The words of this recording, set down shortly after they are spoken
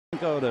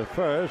Go to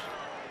first,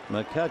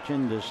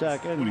 McCutchen to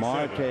second,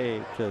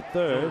 Marte to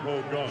third.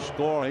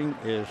 Scoring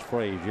is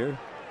Frazier.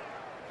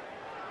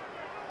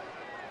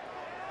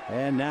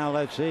 And now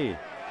let's see.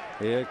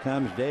 Here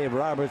comes Dave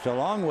Roberts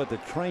along with the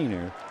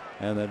trainer,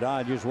 and the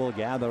Dodgers will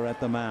gather at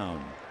the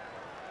mound.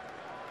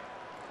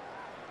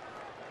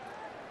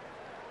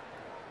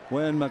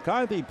 When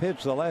McCarthy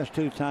pitched the last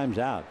 2 times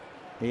out,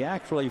 he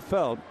actually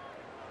felt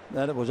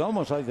that it was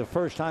almost like the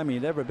first time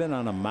he'd ever been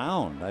on a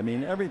mound. I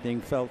mean,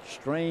 everything felt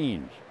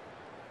strange.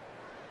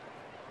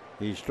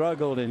 He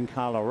struggled in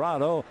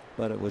Colorado,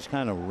 but it was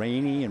kind of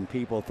rainy, and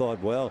people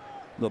thought, well,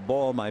 the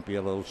ball might be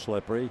a little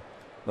slippery.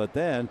 But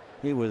then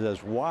he was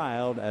as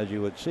wild as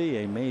you would see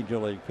a major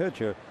league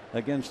pitcher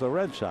against the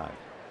Red Sox.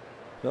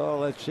 So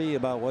let's see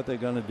about what they're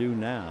going to do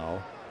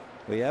now.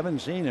 We haven't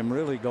seen him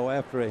really go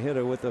after a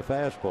hitter with the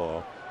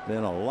fastball.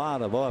 Been a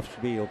lot of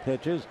off-speed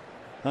pitches.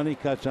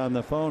 Honeycutt's on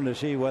the phone to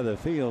see whether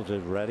Fields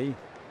is ready.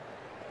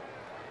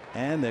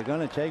 And they're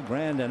going to take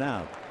Brandon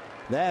out.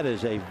 That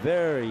is a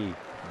very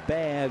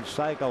bad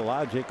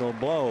psychological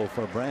blow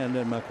for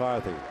Brandon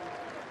McCarthy.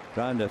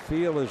 Trying to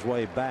feel his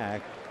way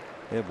back.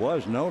 It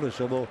was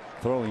noticeable,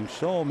 throwing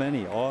so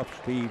many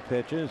off-speed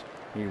pitches.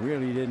 He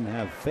really didn't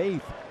have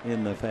faith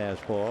in the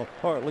fastball,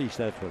 or at least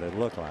that's what it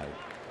looked like.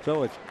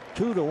 So it's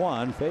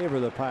 2-1, favor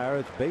the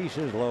Pirates.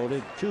 Bases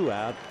loaded, 2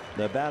 out.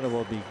 The batter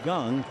will be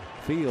Gung.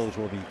 Fields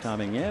will be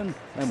coming in,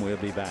 and we'll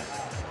be back.